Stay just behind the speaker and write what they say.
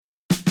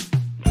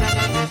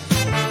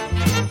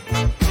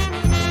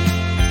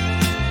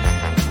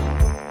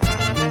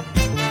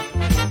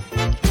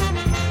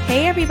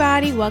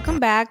everybody. Welcome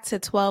back to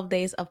 12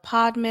 Days of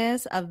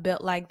PODMAS of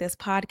Built Like This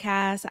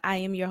podcast. I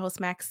am your host,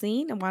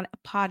 Maxine, and on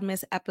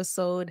PODMAS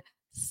episode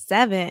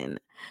 7.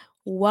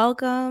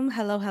 Welcome.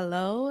 Hello,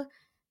 hello.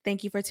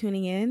 Thank you for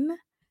tuning in.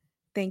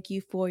 Thank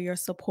you for your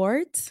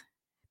support.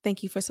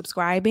 Thank you for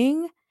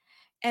subscribing.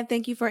 And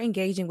thank you for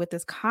engaging with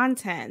this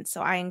content.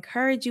 So I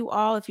encourage you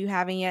all, if you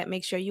haven't yet,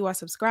 make sure you are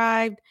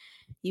subscribed.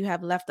 You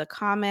have left a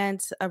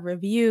comment, a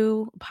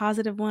review, a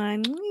positive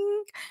one.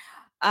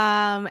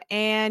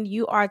 And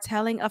you are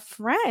telling a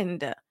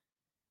friend.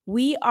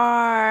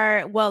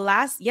 Yesterday's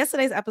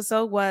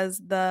episode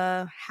was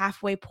the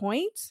halfway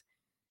point.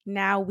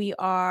 Now we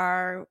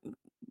are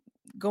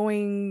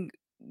going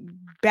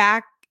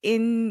back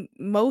in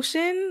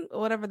motion,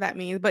 whatever that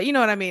means. But you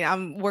know what I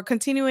mean. We're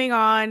continuing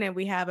on, and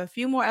we have a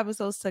few more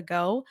episodes to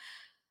go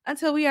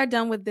until we are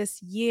done with this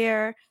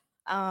year.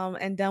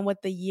 And done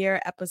with the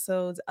year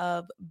episodes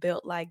of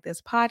Built Like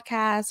This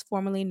podcast,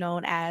 formerly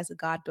known as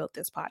God Built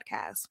This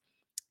podcast.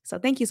 So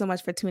thank you so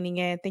much for tuning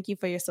in. Thank you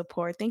for your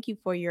support. Thank you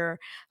for your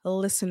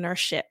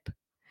listenership.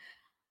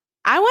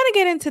 I want to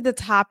get into the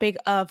topic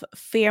of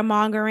fear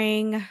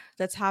mongering,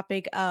 the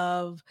topic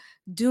of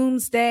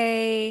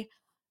doomsday,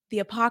 the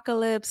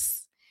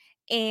apocalypse,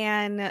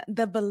 and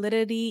the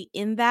validity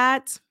in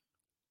that.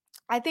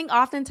 I think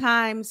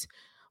oftentimes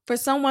for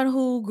someone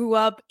who grew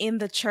up in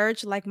the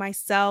church like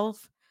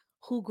myself,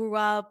 who grew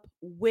up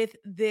with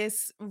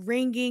this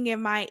ringing in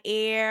my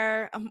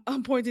ear,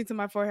 I'm pointing to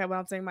my forehead when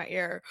I'm saying my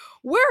ear.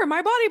 Where are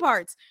my body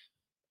parts?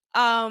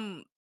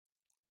 I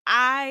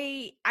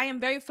am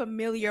very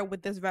familiar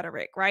with this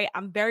rhetoric, right?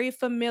 I'm very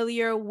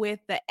familiar with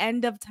the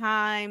end of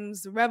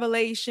times,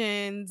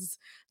 revelations,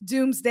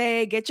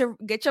 doomsday, get your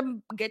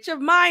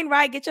mind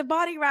right, get your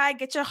body right,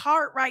 get your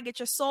heart right, get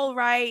your soul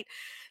right.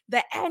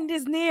 The end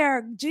is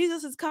near.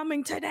 Jesus is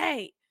coming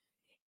today.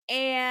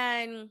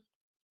 And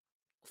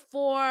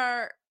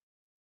for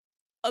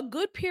a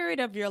good period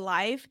of your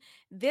life,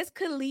 this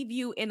could leave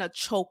you in a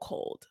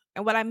chokehold.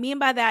 And what I mean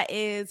by that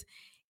is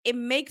it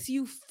makes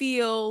you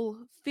feel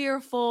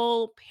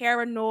fearful,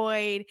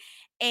 paranoid,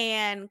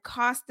 and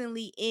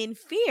constantly in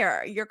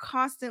fear. You're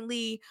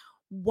constantly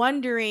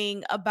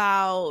wondering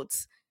about,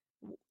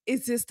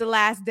 is this the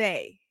last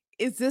day?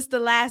 Is this the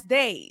last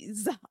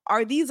days?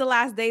 Are these the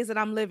last days that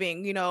I'm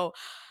living?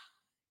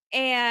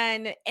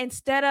 And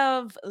instead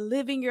of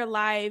living your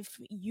life,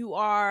 you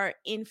are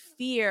in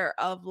fear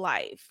of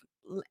life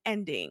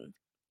ending.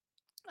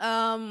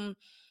 And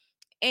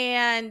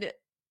that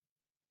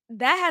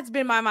has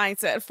been my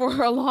mindset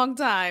for a long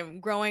time,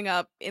 growing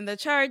up in the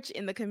church,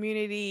 in the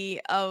community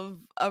of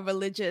a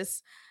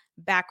religious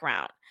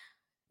background.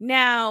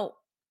 Now,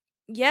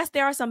 yes,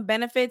 there are some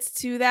benefits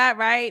to that,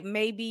 right?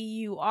 Maybe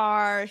you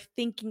are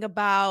thinking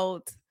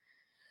about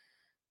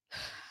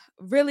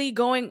really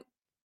going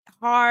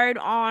hard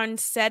on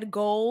said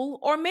goal,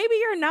 or maybe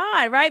you're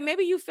not, right?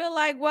 Maybe you feel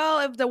like, well,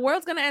 if the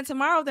world's gonna end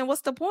tomorrow, then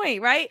what's the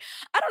point, right?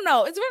 I don't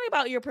know. It's really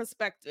about your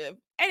perspective.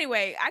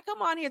 Anyway, I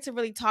come on here to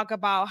really talk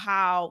about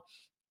how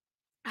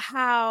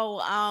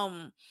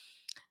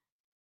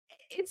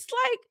it's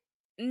like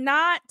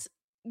not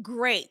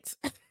great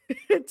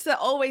to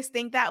always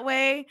think that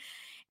way,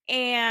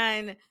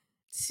 and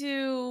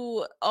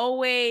to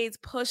always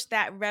push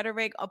that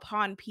rhetoric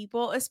upon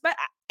people.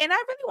 And I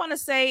really want to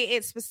say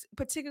it's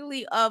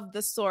particularly of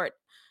the sort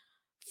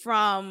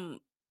from,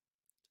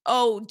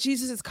 oh,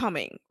 Jesus is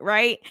coming,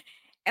 right?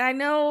 And I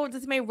know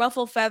this may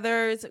ruffle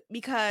feathers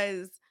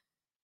because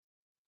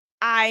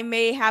I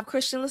may have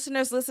Christian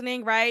listeners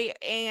listening, right?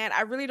 And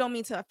I really don't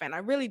mean to offend. I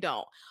really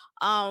don't.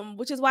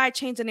 Which is why I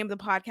changed the name of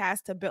the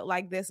podcast to Built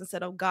Like This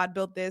instead of God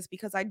Built This,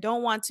 because I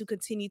don't want to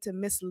continue to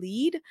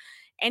mislead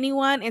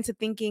anyone into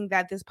thinking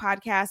that this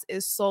podcast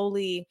is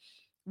solely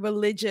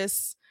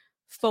religious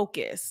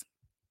focus.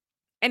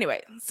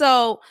 Anyway,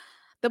 so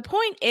the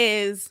point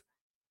is,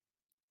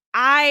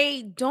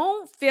 I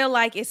don't feel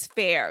like it's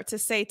fair to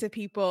say to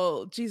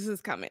people, Jesus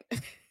is coming.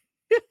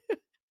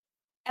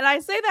 And I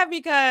say that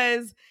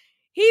because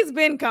he's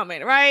been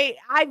coming, right?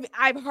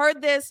 I've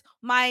heard this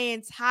my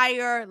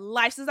entire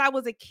life since I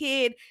was a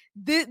kid.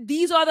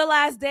 These are the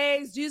last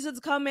days. Jesus is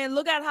coming.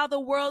 Look at how the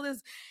world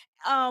is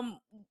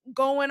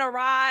going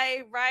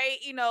awry, right?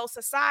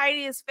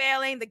 Society is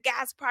failing. The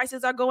gas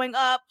prices are going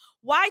up.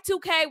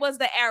 Y2K was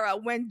the era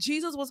when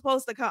Jesus was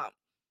supposed to come.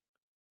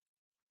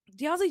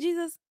 Do y'all see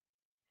Jesus?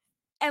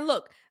 And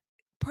look,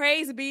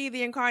 praise be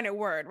the incarnate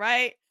word,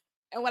 right?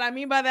 And what I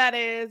mean by that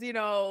is,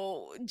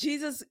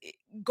 Jesus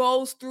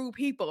goes through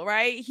people,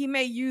 right? He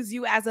may use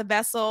you as a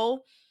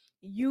vessel.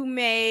 You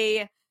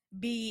may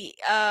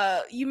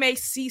you may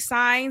see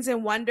signs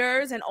and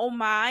wonders and oh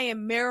my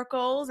and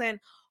miracles, and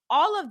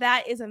all of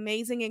that is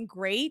amazing and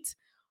great.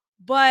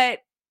 But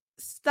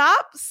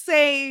stop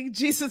saying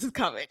Jesus is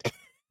coming.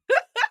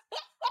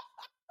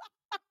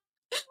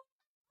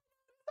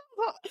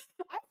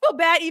 I feel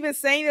bad even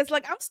saying this.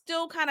 Like, I'm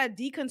still kind of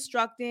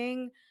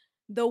deconstructing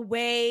the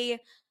way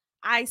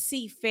I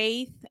see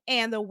faith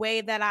and the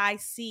way that I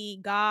see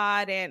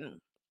God and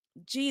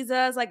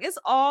Jesus. Like, it's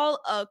all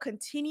a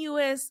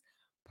continuous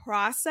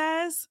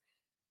process.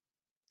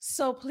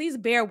 So please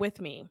bear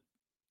with me.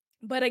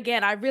 But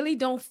again, I really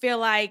don't feel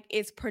like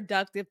it's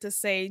productive to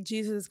say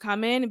Jesus is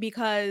coming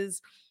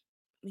because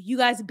you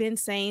guys been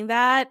saying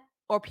that,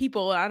 or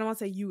people, I don't want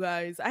to say you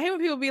guys. I hate when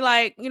people be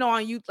like,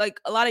 on you, like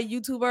a lot of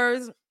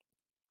YouTubers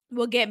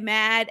will get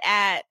mad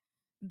at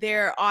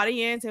their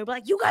audience and be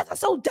like, you guys are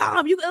so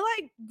dumb. You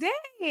like,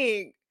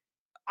 dang,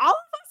 all of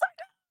us are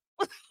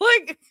dumb.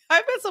 Like,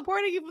 I've been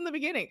supporting you from the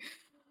beginning.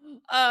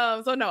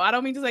 So no, I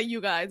don't mean to say you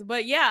guys,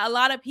 but yeah, a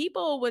lot of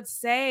people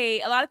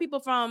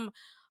from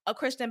a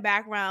Christian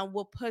background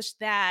will push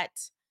that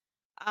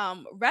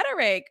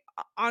rhetoric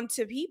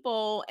onto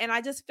people, and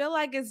I just feel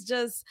like it's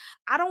just,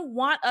 I don't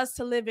want us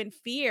to live in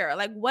fear.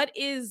 Like, what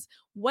is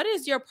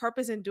your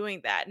purpose in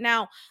doing that?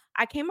 Now,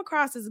 I came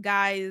across this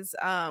guy's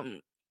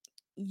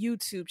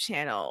YouTube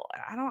channel.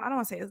 I don't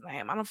want to say his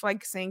name. I don't feel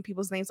like saying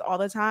people's names all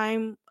the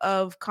time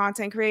of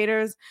content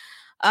creators.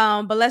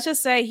 But let's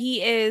just say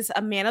he is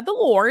a man of the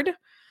Lord.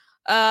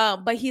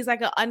 But he's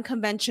like an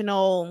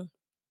unconventional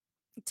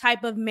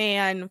type of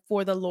man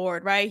for the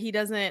Lord, right? He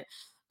doesn't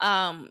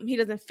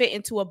fit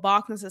into a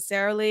box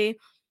necessarily.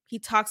 He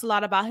talks a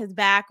lot about his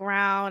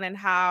background and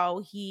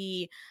how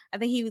I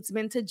think he's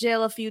been to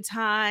jail a few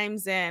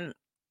times, and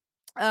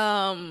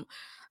um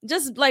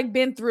just like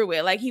been through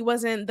it. Like, he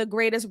wasn't the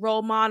greatest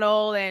role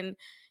model, and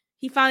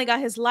he finally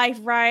got his life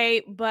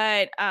right,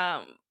 but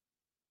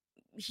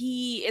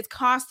he is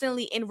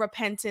constantly in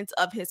repentance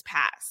of his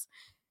past.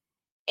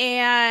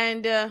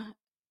 And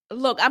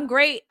look, I'm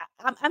great.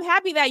 I'm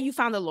happy that you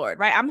found the Lord,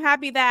 right? I'm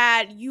happy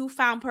that you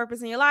found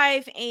purpose in your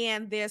life,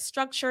 and there's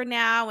structure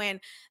now,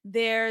 and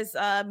there's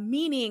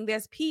meaning,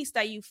 there's peace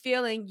that you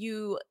feel and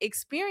you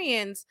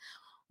experience.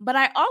 But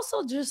I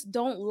also just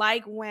don't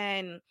like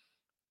when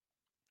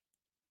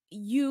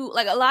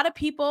like a lot of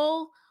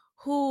people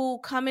who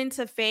come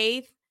into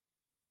faith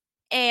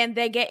and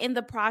they get in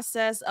the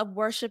process of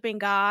worshiping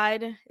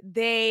God,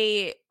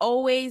 they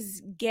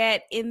always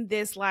get in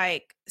this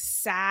like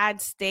sad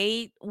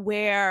state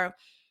where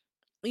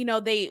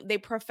they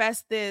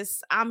profess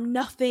this, I'm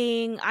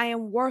nothing, I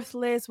am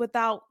worthless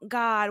without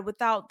God,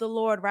 without the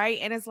Lord, right?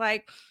 And it's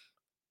like,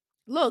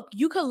 look,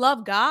 you could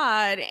love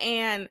God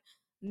and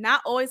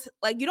not always,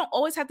 like, you don't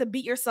always have to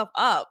beat yourself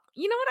up.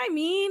 You know what I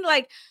mean?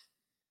 Like,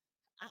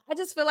 I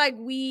just feel like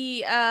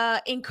we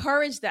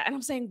encourage that. And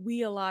I'm saying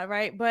we a lot,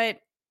 right?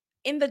 But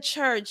in the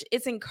church,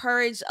 it's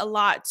encouraged a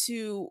lot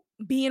to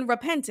be in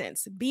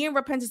repentance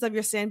of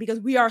your sin,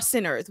 because we are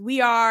sinners. We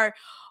are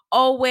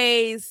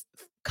always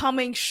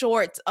coming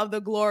short of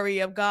the glory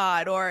of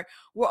God, or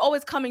we're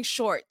always coming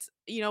short.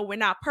 We're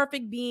not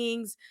perfect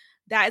beings.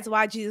 That is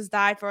why Jesus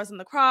died for us on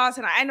the cross.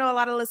 And I know a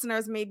lot of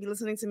listeners may be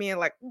listening to me and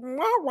like,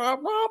 wah, wah,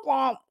 wah,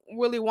 wah,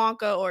 Willy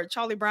Wonka or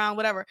Charlie Brown,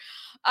 whatever.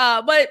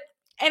 But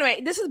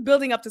anyway, this is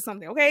building up to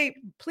something, okay?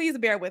 Please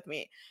bear with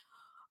me.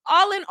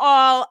 All in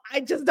all, I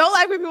just don't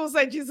like when people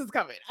say Jesus is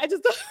coming. I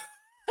just don't.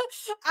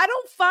 I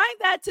don't find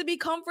that to be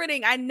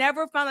comforting. I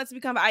never found that to be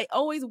comforting. I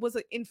always was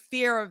in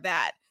fear of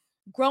that.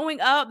 Growing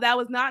up, that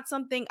was not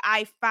something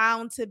I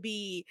found to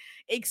be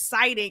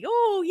exciting.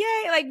 Oh,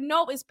 yay. Like,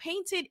 no, it's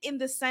painted in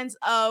the sense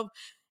of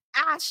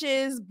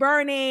ashes,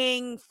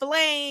 burning,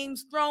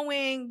 flames,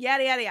 throwing,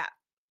 yada, yada,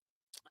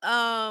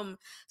 yada.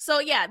 So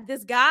yeah,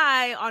 this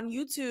guy on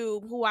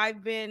YouTube who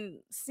I've been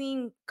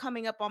seeing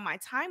coming up on my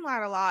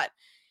timeline a lot,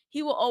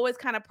 he will always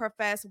kind of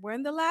profess, we're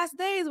in the last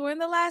days, we're in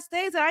the last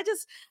days. And I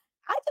just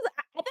at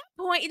that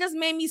point, it just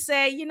made me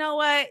say, you know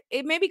what?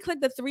 It made me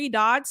click the three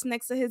dots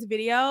next to his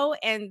video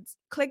and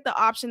click the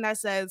option that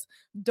says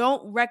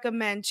don't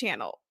recommend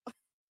channel.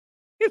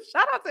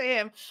 Shout out to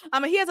him.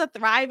 He has a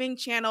thriving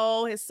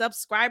channel. His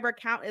subscriber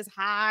count is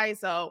high.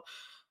 So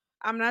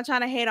I'm not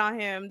trying to hate on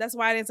him. That's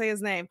why I didn't say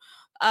his name.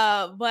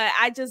 But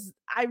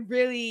I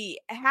really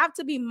have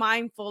to be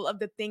mindful of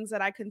the things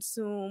that I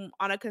consume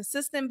on a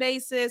consistent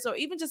basis, or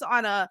even just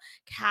on a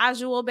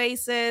casual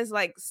basis.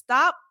 Like,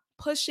 stop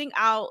pushing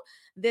out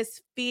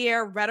this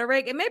fear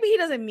rhetoric. And maybe he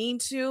doesn't mean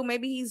to.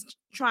 Maybe he's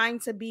trying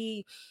to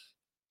be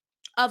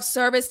of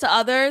service to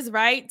others,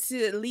 right?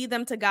 To lead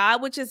them to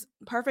God, which is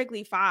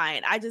perfectly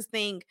fine. I just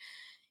think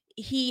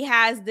he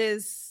has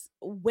this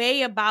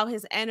way about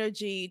his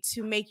energy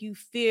to make you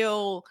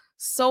feel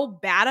so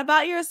bad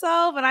about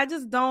yourself, and I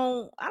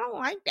don't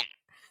like that.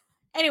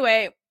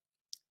 Anyway,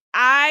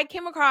 I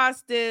came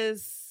across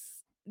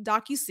this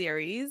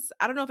docu-series.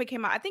 I don't know if it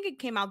came out. I think it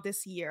came out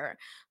this year.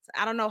 So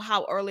I don't know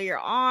how earlier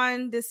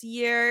on this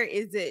year.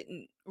 Is it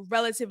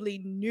relatively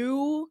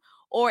new,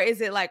 or is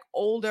it like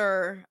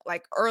older,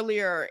 like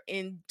earlier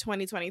in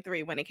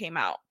 2023 when it came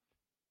out?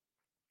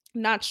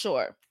 Not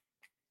sure.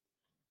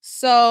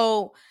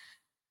 So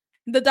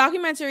the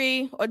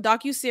documentary or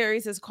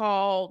docu-series is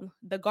called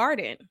The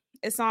Garden.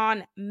 It's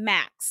on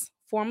Max,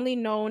 formerly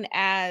known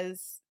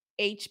as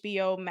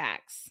HBO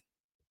Max.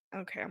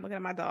 Okay, I'm looking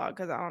at my dog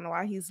because I don't know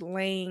why he's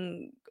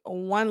laying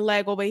one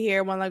leg over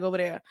here, one leg over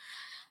there.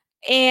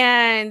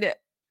 And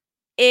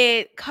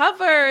it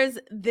covers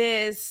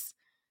this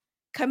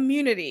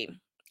community.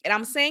 And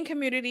I'm saying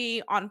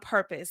community on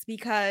purpose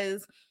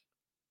because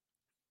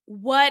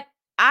what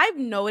I've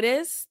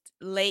noticed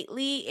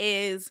lately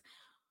is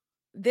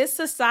this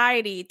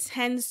society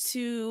tends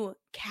to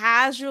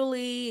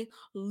casually,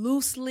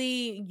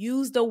 loosely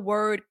use the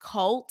word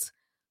cult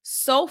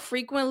so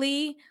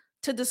frequently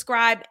to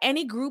describe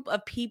any group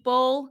of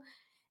people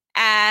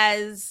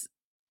as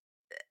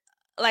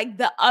like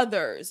the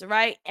others,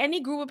 right? Any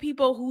group of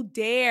people who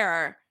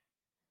dare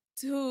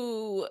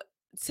to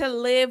to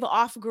live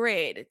off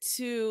grid,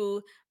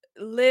 to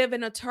live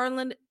an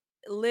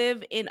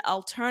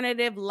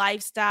alternative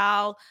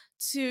lifestyle,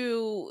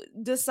 to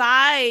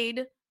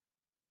decide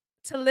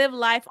to live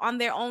life on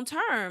their own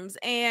terms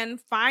and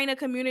find a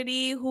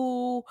community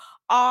who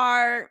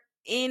are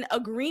in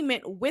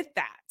agreement with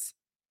that.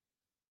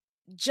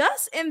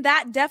 Just in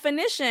that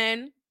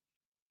definition,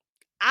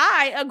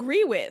 I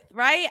agree with,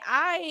 right?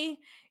 I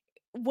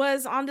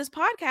was on this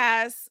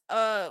podcast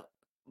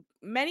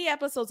many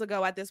episodes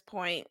ago at this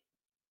point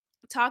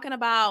talking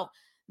about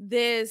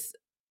this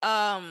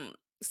um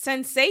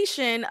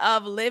sensation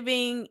of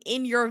living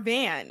in your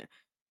van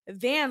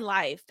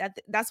life.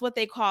 That's what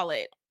they call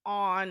it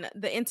on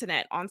the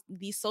internet, on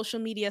these social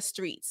media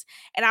streets.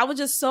 And I was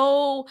just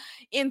so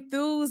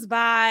enthused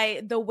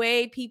by the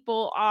way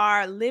people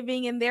are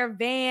living in their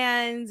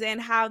vans and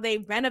how they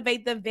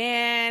renovate the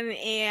van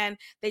and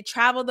they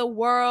travel the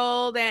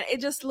world, and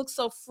it just looks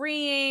so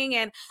freeing.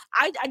 And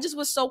I just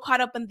was so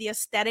caught up in the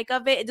aesthetic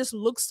of it. It just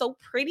looks so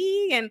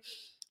pretty, and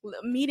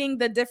meeting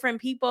the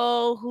different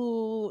people,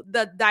 who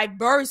the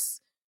diverse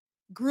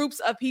groups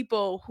of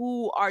people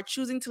who are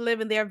choosing to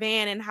live in their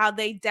van, and how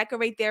they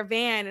decorate their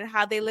van, and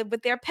how they live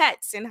with their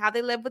pets, and how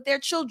they live with their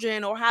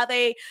children, or how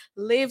they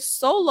live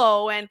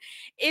solo. And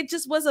it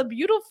just was a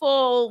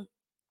beautiful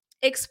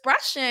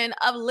expression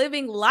of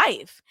living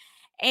life.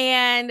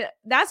 And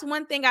that's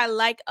one thing I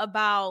like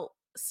about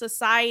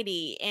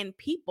society and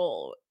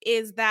people,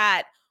 is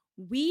that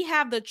we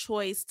have the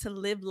choice to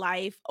live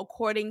life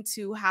according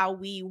to how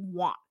we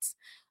want,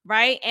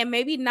 right? And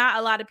maybe not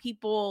a lot of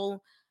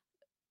people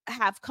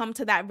have come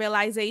to that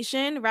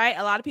realization, right?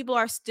 A lot of people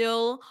are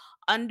still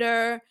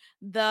under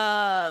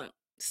the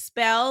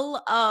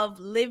spell of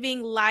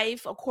living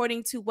life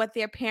according to what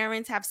their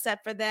parents have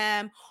set for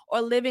them,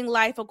 or living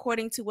life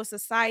according to what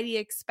society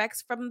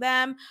expects from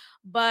them.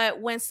 But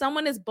when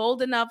someone is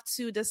bold enough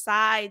to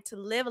decide to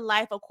live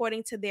life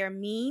according to their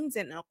means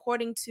and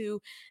according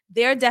to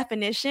their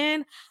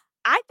definition,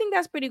 I think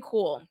that's pretty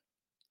cool.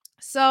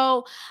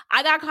 So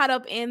I got caught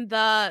up in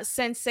the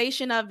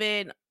sensation of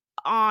it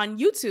on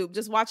YouTube,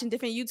 just watching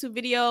different YouTube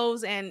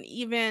videos and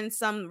even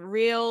some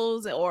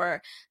reels or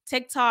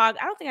TikTok.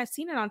 I don't think I've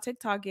seen it on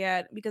TikTok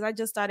yet because I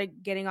just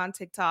started getting on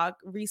TikTok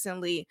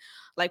recently,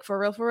 like for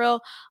real, for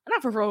real.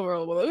 Not for real,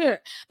 for real.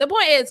 The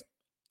point is,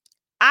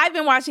 I've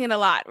been watching it a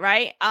lot,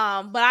 right?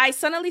 But I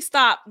suddenly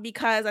stopped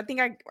because I think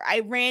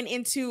I ran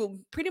into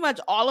pretty much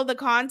all of the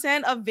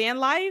content of van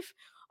life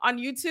on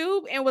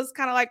YouTube and was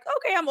kind of like,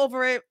 okay, I'm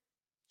over it.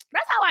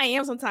 That's how I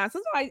am sometimes.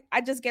 Sometimes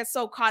I just get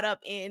so caught up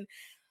in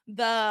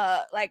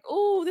the like,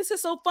 oh, this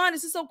is so fun,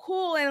 this is so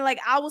cool. And like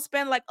I will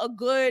spend like a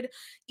good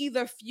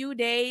either few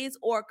days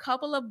or a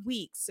couple of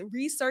weeks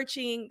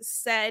researching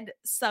said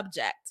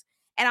subject.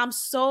 And I'm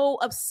so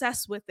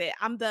obsessed with it.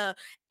 I'm the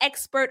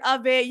expert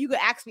of it. You could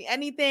ask me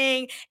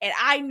anything, and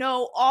I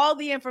know all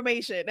the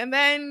information. And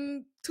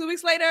then 2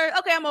 weeks later,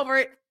 okay, I'm over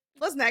it.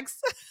 What's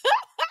next?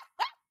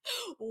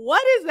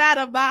 What is that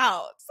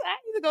about? I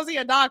need to go see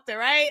a doctor,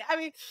 right? I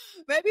mean,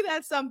 maybe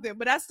that's something,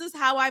 but that's just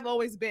how I've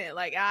always been.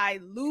 Like, I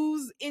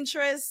lose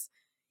interest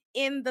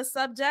in the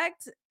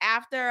subject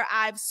after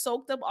I've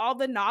soaked up all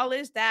the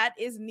knowledge that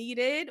is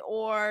needed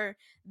or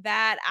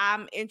that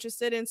I'm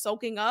interested in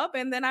soaking up,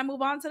 and then I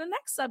move on to the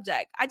next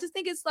subject. I just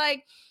think it's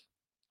like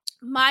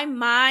my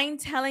mind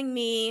telling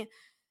me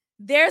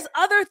there's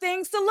other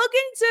things to look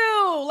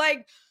into.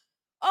 Like,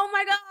 oh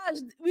my gosh,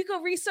 we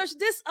could research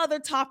this other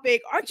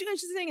topic. Aren't you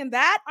interested in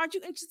that? Aren't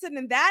you interested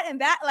in that and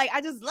that? Like,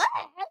 I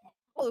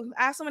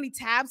have so many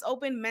tabs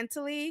open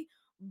mentally,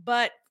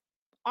 but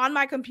on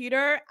my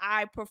computer,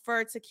 I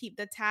prefer to keep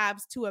the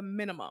tabs to a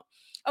minimum.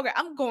 Okay,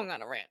 I'm going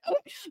on a rant.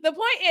 The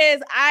point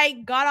is,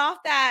 I got off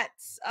that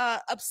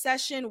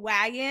obsession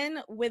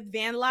wagon with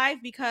van life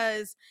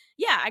because,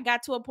 yeah, I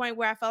got to a point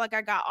where I felt like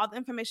I got all the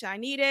information I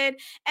needed.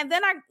 And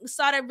then I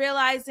started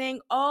realizing,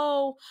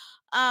 oh,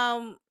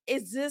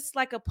 is this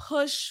like a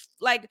push?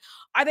 Like,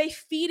 are they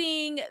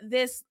feeding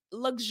this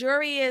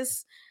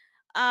luxurious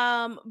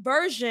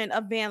version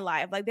of van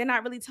life? Like, they're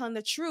not really telling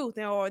the truth,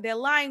 or they're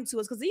lying to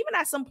us. Because even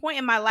at some point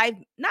in my life,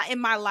 not in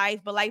my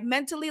life, but like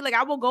mentally, like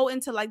I will go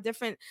into like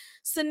different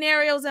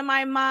scenarios in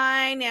my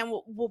mind, and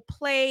will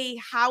play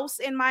house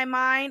in my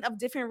mind of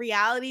different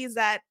realities.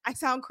 That I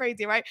sound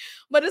crazy, right?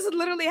 But this is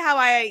literally how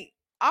I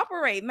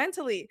operate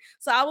mentally.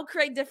 So I will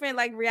create different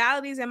like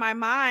realities in my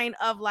mind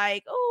of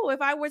like, oh,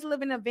 if I were to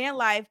live in a van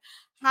life,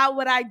 how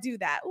would I do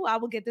that? Oh, I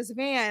will get this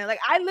van. Like,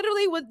 I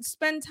literally would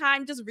spend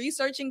time just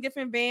researching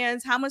different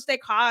vans, how much they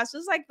cost,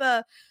 just like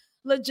the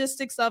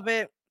logistics of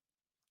it.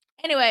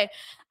 Anyway,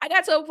 I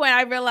got to a point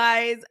I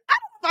realized I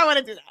don't know if I want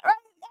to do that, right?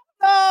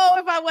 know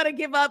if I want to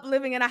give up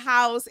living in a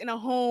house, in a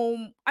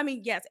home. I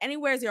mean, yes,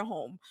 anywhere is your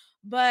home,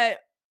 but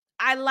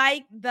I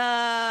like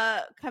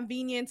the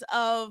convenience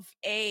of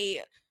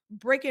a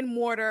brick and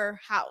mortar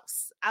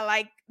house. I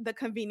like the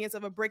convenience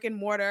of a brick and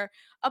mortar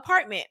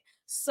apartment.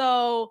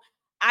 So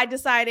I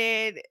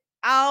decided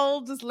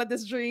I'll just let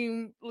this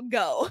dream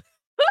go.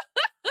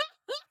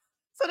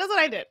 So that's what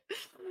I did.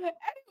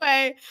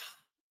 Anyway,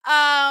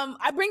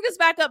 I bring this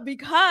back up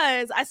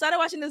because I started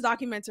watching this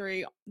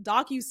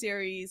docu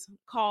series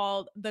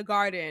called The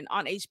Garden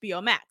on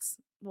HBO Max.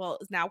 Well,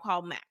 it's now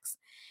called Max.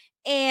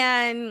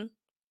 And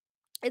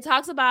it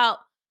talks about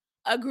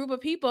a group of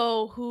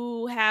people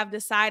who have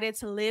decided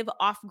to live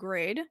off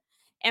grid.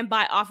 And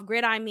by off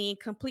grid, I mean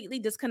completely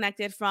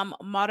disconnected from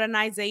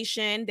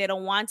modernization. They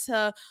don't want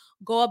to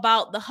go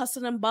about the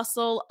hustle and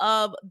bustle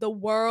of the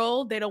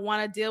world. They don't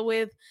want to deal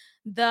with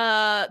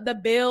the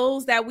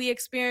bills that we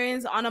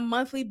experience on a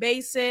monthly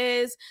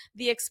basis,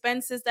 the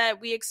expenses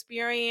that we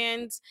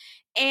experience.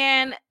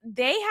 And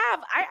I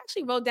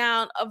actually wrote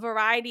down a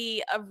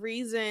variety of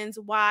reasons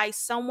why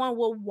someone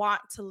will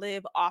want to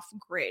live off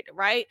grid,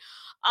 right?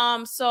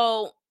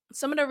 So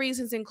some of the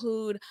reasons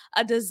include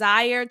a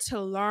desire to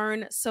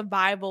learn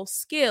survival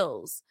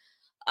skills,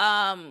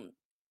 um,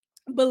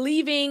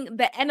 believing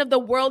the end of the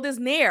world is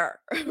near,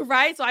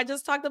 right? So I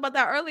just talked about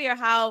that earlier,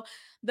 how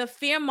the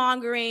fear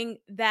mongering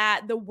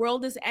that the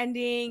world is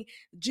ending,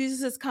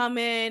 Jesus is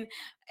coming,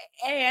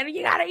 and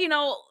you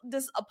gotta,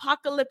 this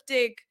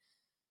apocalyptic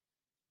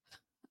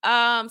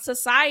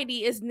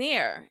society is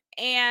near,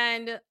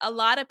 and a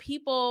lot of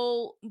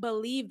people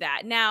believe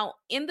that. Now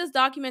in this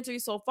documentary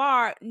so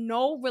far,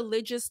 no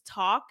religious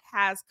talk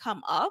has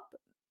come up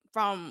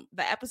from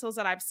the episodes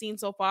that I've seen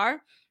so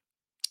far,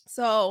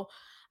 so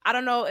I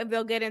don't know if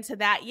they'll get into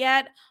that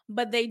yet,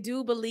 but they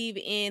do believe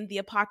in the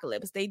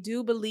apocalypse. They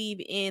do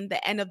believe in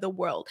the end of the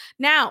world.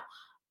 Now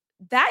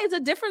that is a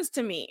difference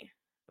to me,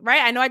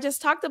 right? I know I just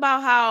talked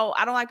about how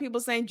I don't like people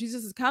saying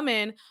Jesus is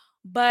coming,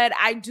 but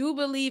I do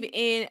believe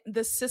in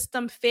the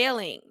system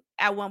failing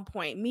at one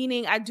point,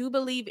 meaning I do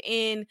believe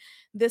in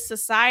this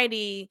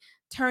society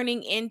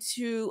turning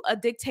into a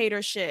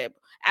dictatorship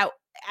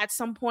at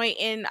some point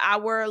in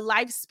our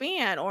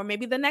lifespan, or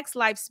maybe the next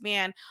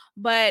lifespan.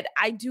 But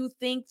I do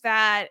think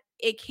that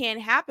it can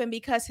happen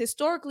because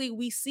historically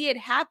we see it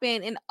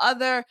happen in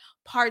other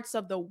parts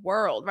of the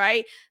world,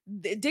 right?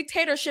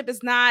 Dictatorship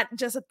is not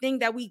just a thing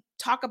that we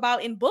talk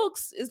about in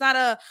books. It's not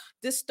a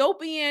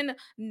dystopian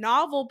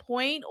novel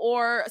point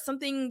or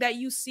something that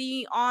you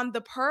see on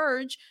The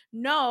Purge.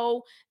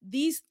 No,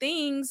 these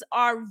things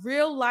are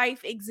real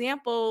life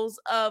examples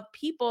of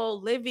people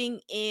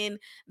living in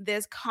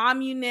this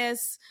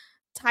communist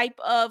type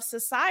of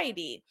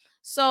society.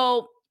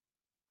 So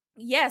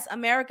yes,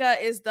 America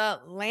is the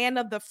land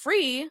of the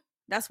free.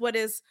 That's what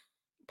is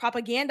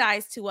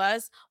propagandized to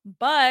us,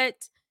 but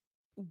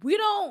we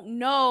don't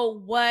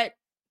know what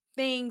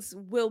things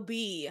will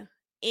be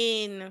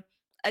in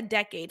a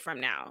decade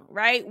from now,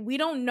 right? We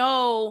don't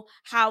know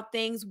how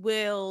things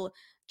will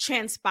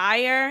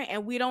transpire,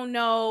 and we don't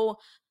know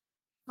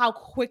how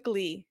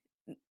quickly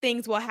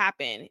things will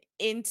happen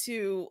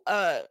into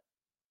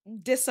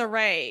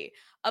disarray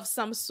of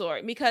some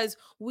sort, because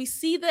we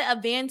see the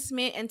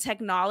advancement in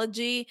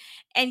technology.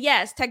 And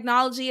yes,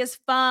 technology is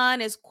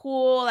fun, is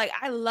cool. Like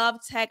I love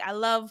tech. I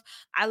love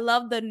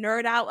the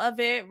nerd out of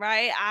it,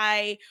 right?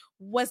 I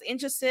was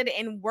interested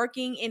in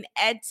working in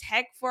ed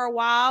tech for a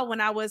while when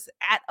I was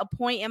at a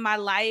point in my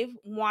life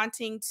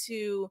wanting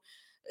to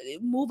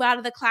move out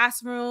of the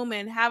classroom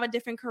and have a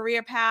different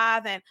career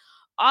path and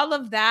all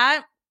of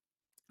that.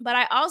 But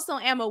I also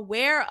am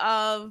aware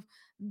of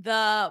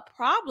the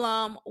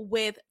problem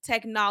with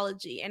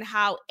technology and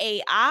how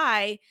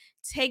AI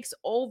takes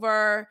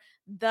over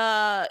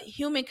the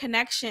human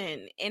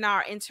connection in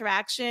our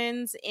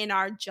interactions, in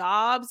our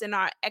jobs, in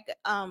our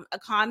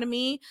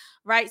economy,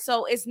 right?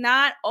 So it's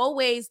not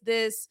always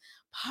this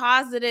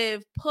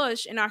positive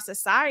push in our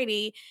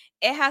society.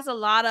 It has a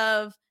lot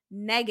of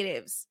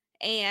negatives.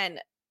 And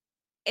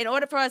in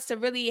order for us to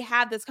really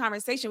have this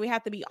conversation, we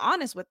have to be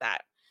honest with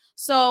that.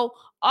 So,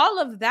 all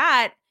of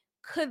that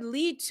could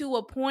lead to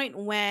a point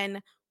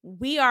when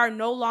we are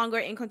no longer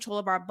in control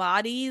of our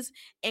bodies,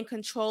 in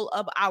control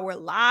of our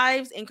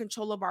lives, in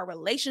control of our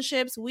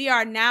relationships. We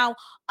are now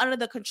under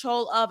the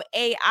control of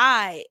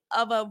AI,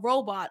 of a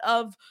robot,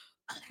 of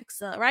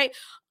Alexa, right?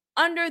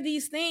 Under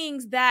these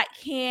things that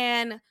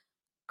can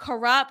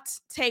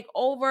corrupt, take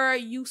over,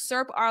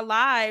 usurp our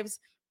lives.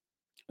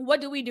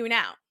 What do we do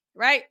now?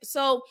 Right?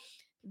 So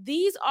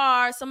these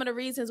are some of the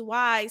reasons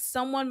why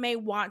someone may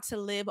want to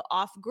live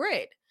off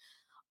grid.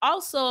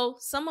 Also,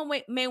 someone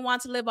may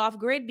want to live off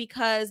grid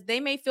because they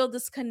may feel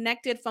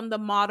disconnected from the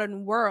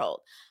modern world.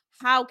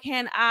 How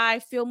can I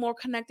feel more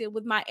connected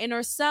with my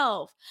inner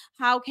self?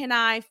 How can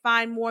I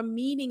find more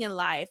meaning in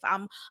life?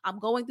 I'm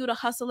going through the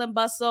hustle and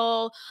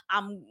bustle.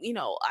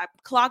 I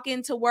clock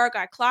into work,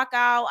 I clock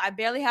out. I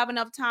barely have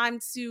enough time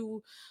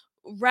to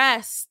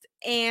rest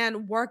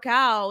and work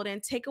out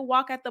and take a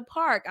walk at the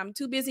park. I'm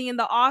too busy in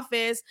the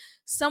office.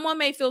 Someone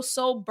may feel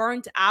so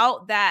burnt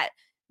out that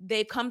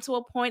they've come to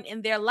a point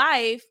in their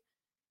life,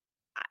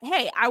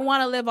 hey, I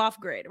want to live off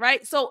grid,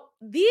 right? So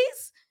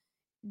these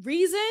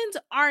reasons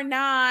are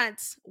not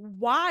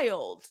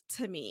wild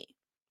to me.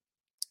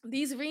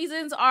 These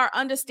reasons are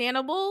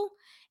understandable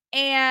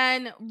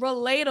and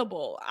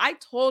relatable. I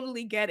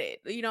totally get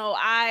it.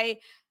 I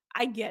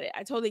get it.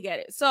 I totally get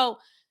it. So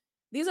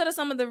these are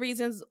some of the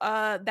reasons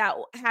that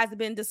has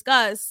been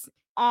discussed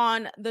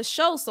on the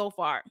show so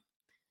far.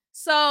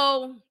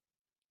 So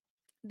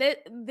these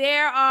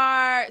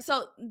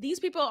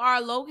people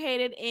are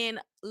located in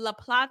La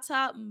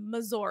Plata,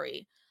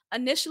 Missouri.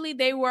 Initially,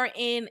 they were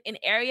in an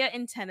area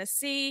in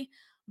Tennessee,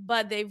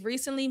 but they've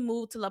recently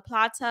moved to La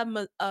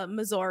Plata,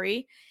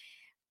 Missouri.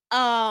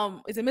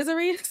 Is it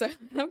Missouri? So,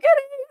 I'm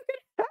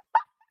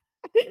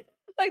kidding.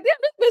 Like, damn,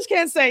 this bitch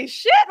can't say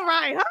shit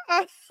right,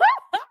 huh?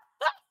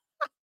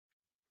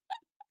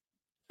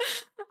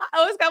 I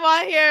always come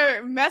on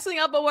here messing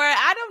up a word.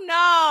 I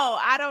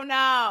don't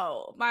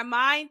know. My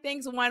mind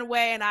thinks one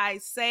way and I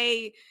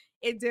say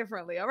it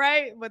differently. All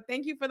right. But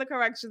thank you for the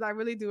corrections. I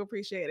really do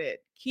appreciate it.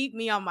 Keep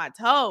me on my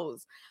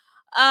toes.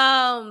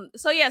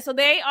 So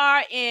they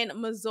are in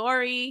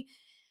Missouri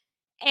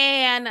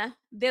and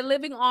they're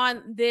living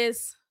on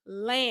this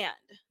land,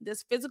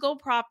 this physical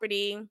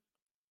property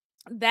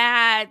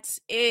that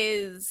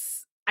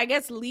is, I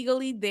guess,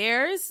 legally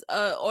theirs,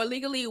 or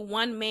legally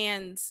one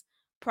man's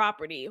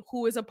property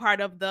who is a part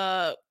of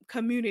the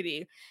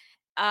community.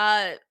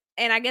 Uh,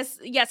 and I guess,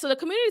 yeah, so the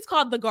community is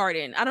called the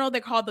Garden. I don't know if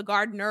they're called the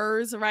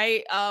Gardeners,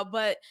 right?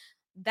 But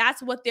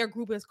that's what their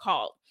group is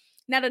called.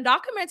 Now, the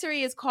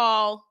documentary is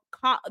called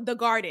The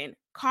Garden,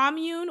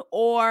 Commune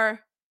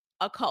or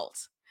a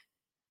Cult.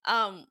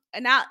 And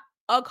not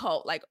a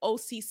cult, like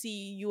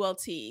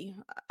OCCULT.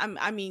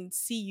 I mean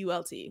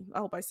CULT. I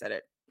hope I said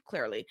it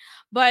clearly.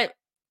 But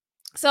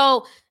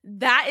so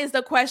that is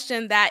the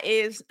question that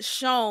is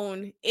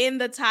shown in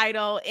the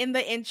title, in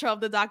the intro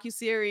of the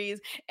docuseries.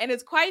 And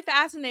it's quite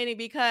fascinating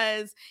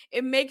because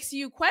it makes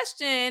you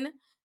question,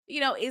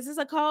 is this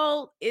a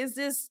cult? Is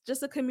this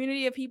just a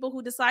community of people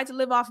who decide to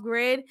live off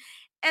grid?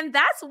 And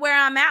that's where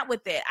I'm at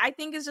with it. I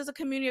think it's just a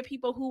community of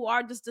people who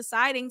are just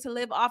deciding to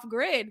live off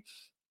grid.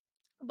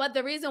 But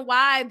the reason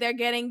why they're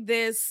getting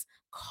this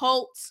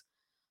cult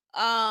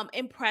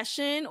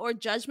impression or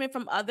judgment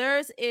from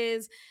others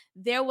is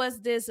there was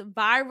this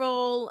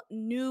viral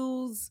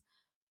news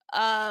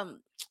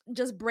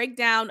just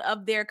breakdown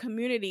of their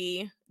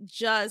community,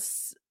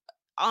 just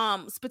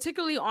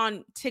particularly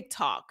on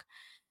TikTok.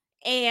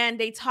 And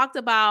they talked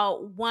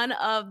about one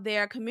of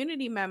their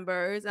community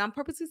members. And I'm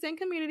purposely saying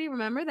community,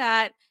 remember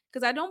that,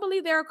 because I don't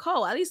believe they're a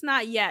cult, at least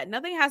not yet.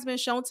 Nothing has been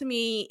shown to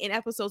me in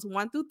episodes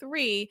 1 through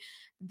 3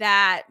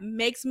 that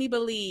makes me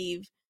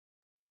believe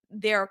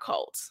they're a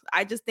cult.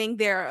 I just think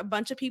they're a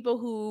bunch of people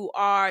who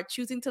are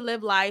choosing to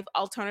live life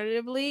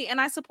alternatively,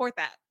 and I support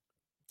that.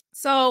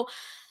 So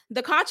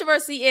the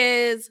controversy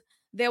is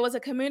there was a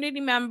community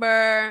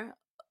member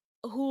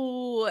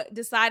who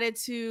decided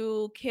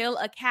to kill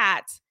a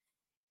cat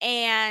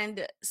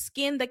and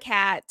skin the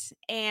cat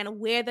and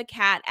wear the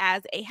cat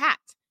as a hat.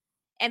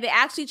 And they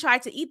actually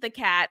tried to eat the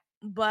cat,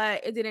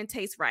 but it didn't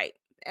taste right.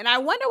 And I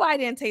wonder why it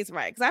didn't taste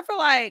right. Because I feel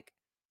like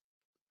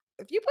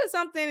if you put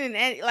something in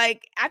any,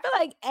 like, I feel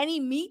like any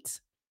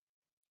meat,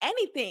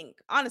 anything,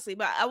 honestly,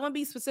 but I want to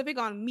be specific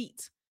on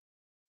meat.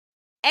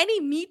 Any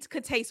meat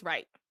could taste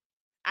right.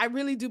 I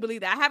really do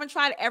believe that. I haven't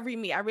tried every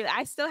meat.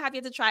 I still have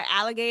yet to try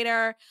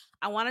alligator.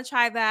 I want to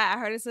try that.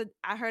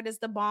 I heard it's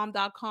the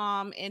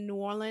bomb.com in New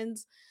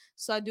Orleans.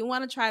 So I do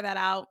want to try that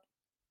out.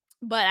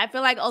 But I feel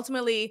like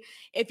ultimately,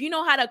 if you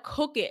know how to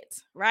cook it,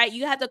 right,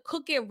 you have to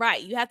cook it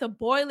right. You have to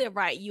boil it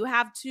right. You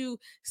have to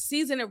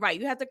season it right.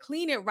 You have to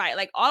clean it right.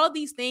 Like all of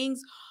these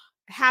things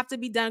have to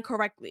be done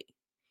correctly.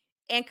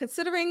 And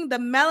considering the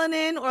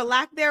melanin or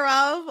lack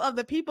thereof of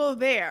the people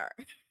there,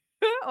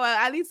 or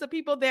at least the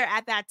people there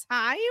at that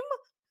time,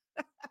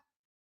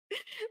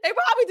 they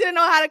probably didn't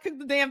know how to cook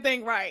the damn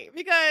thing right.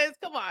 Because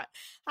come on,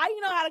 how you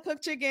know how to cook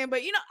chicken?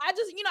 But I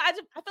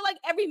feel like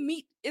every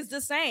meat is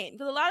the same.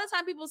 Because a lot of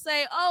time people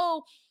say,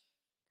 "Oh,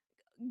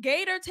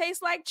 gator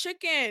tastes like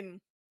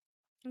chicken."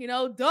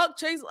 Duck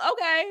tastes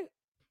okay.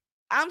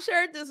 I'm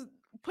sure just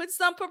put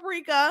some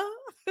paprika,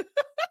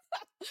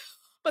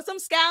 put some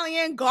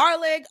scallion,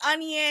 garlic,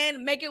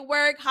 onion, make it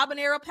work.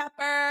 Habanero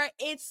pepper,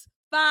 it's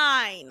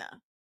fine.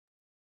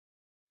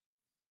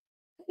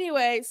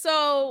 Anyway,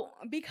 so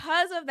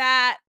because of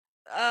that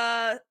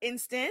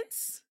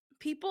instance,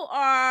 a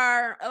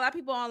lot of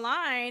people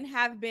online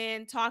have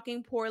been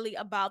talking poorly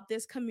about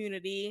this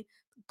community,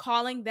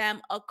 calling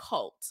them a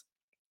cult.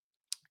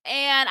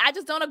 And I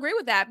just don't agree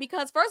with that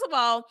because first of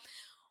all,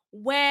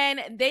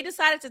 when they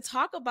decided to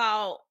talk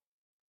about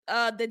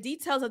the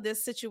details of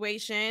this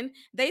situation,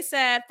 they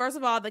said, first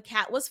of all, the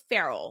cat was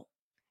feral.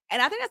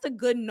 And I think that's a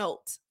good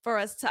note for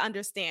us to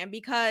understand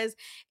because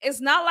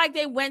it's not like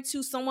they went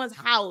to someone's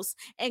house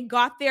and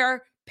got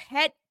their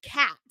pet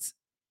cat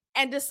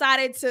and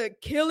decided to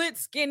kill it,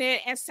 skin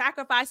it, and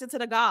sacrifice it to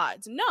the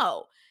gods.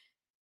 No,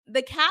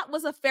 the cat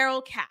was a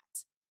feral cat.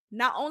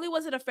 Not only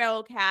was it a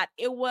feral cat,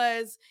 it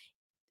was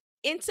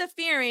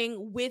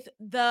interfering with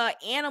the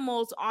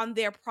animals on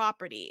their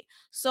property.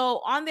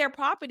 So on their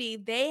property,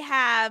 they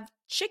have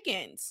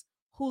chickens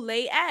who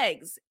lay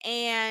eggs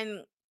and,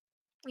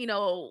 you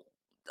know,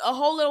 a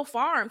whole little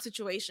farm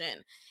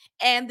situation.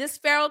 And this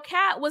feral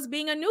cat was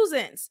being a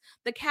nuisance.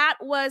 The cat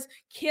was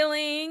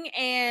killing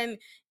and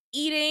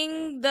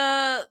eating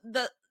the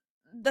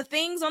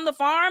things on the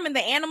farm and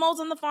the animals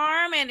on the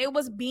farm, and it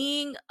was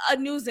being a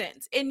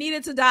nuisance. It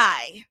needed to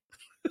die.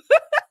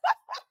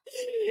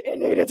 It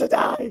needed to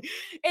die.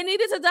 It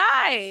needed to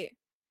die.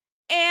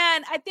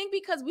 And I think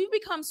because we've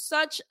become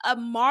such a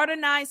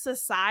modernized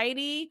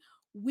society,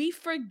 we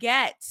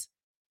forget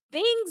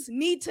things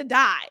need to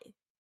die.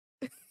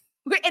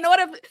 In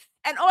order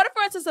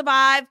for us to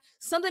survive,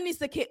 something needs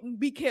to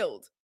be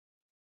killed.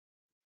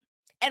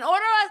 In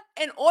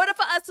order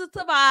for us to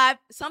survive,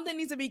 something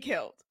needs to be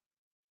killed.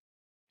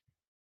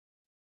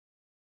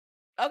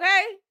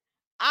 Okay?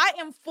 I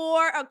am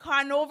for a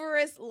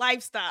carnivorous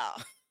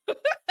lifestyle.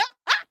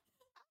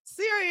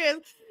 Serious.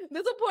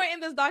 There's a point in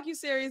this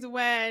docuseries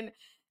when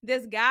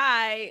this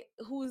guy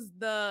who's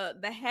the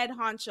head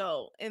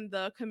honcho in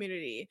the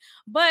community.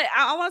 But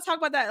I want to talk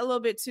about that a little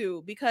bit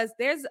too, because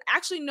there's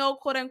actually no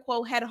quote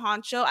unquote head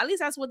honcho. At least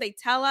that's what they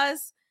tell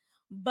us.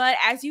 But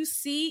as you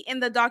see in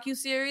the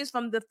docuseries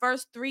from the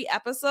first 3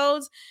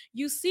 episodes,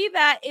 you see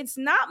that it's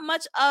not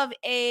much of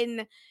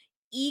an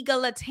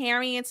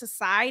egalitarian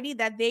society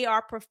that they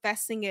are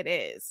professing it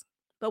is.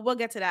 But we'll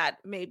get to that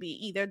maybe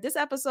either this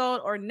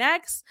episode or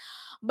next.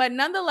 But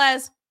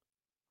nonetheless,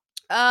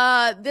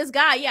 this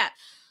guy,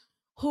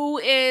 who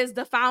is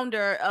the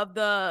founder of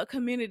the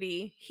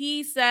community,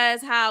 he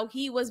says how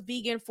he was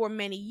vegan for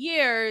many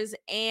years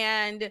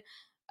and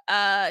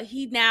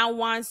he now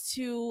wants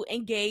to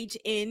engage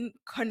in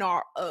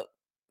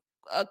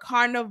a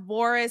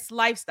carnivorous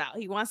lifestyle.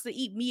 He wants to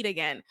eat meat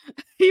again.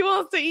 He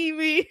wants to eat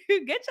meat.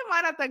 Get your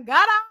mind out the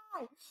gutter.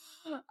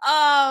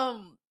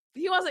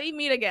 He wants to eat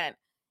meat again.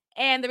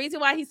 And the reason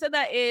why he said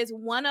that is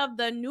one of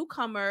the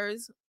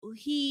newcomers,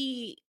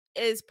 he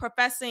is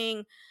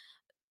professing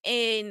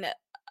in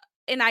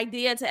an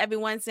idea to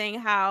everyone saying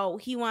how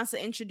he wants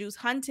to introduce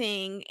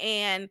hunting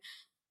and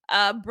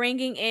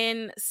bringing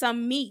in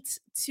some meat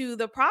to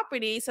the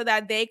property so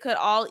that they could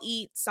all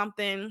eat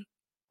something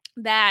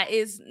that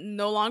is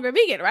no longer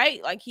vegan,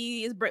 right? Like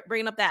he is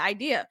bringing up that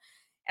idea.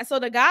 And so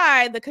the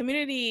guy, the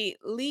community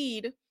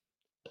lead,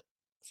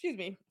 excuse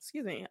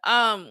me,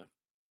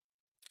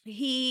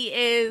 he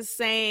is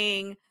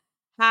saying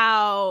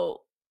how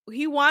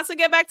he wants to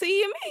get back to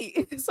eating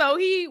meat. So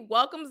he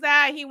welcomes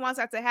that. He wants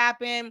that to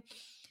happen.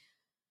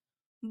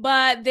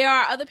 But there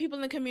are other people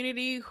in the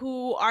community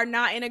who are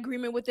not in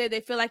agreement with it.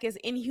 They feel like it's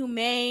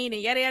inhumane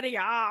and yada, yada,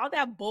 yada, all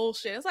that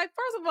bullshit. It's like,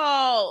 first of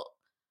all,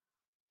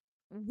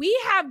 we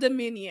have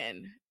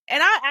dominion.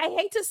 And I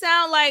hate to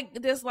sound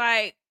like this,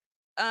 like,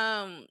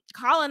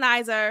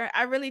 colonizer.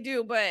 I really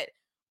do. But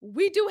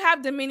we do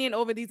have dominion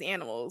over these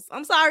animals.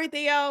 I'm sorry,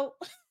 Theo.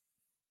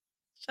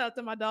 Shout out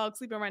to my dog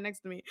sleeping right next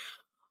to me.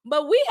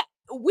 But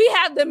we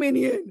have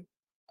dominion.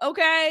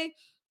 Okay?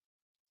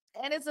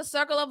 And it's a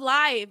circle of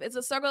life. It's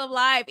a circle of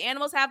life.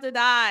 Animals have to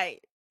die.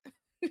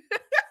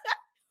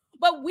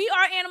 But we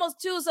are animals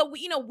too. So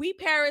we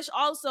perish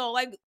also.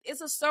 Like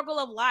it's a circle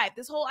of life.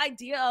 This whole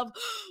idea of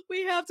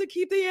we have to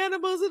keep the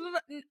animals,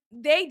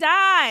 they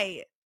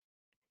die.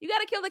 You got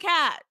to kill the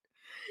cat.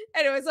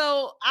 Anyway,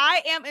 so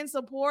I am in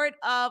support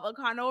of a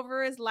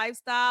carnivorous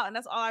lifestyle, and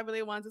that's all I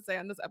really wanted to say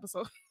on this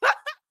episode.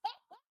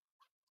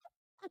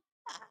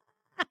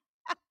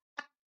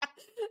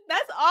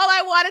 That's all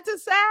I wanted to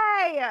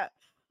say.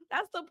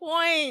 That's the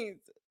point.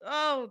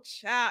 Oh,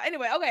 child.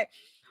 Anyway, okay.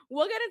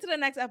 We'll get into the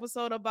next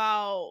episode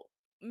about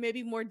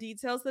maybe more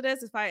details to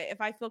this if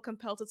I feel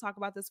compelled to talk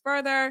about this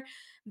further.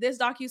 This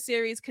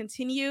docu-series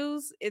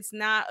continues. It's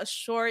not a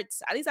short,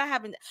 at least I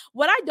haven't.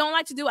 What I don't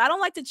like to do, I don't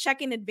like to check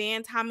in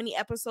advance how many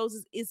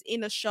episodes is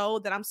in a show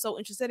that I'm so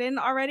interested in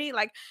already.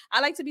 Like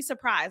I like to be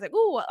surprised. Like,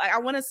 oh, I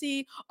want to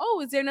see,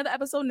 oh, is there another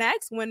episode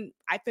next when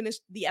I finish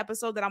the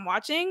episode that I'm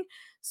watching?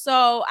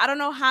 So I don't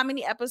know how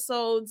many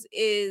episodes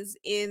is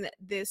in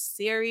this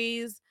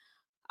series.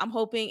 I'm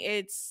hoping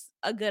it's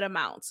a good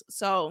amount.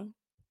 So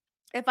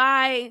if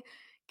I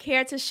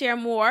care to share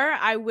more,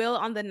 I will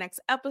on the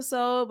next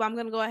episode. But I'm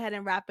going to go ahead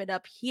and wrap it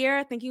up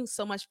here. Thank you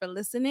so much for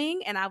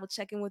listening, and I will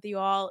check in with you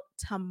all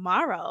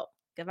tomorrow.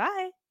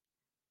 Goodbye.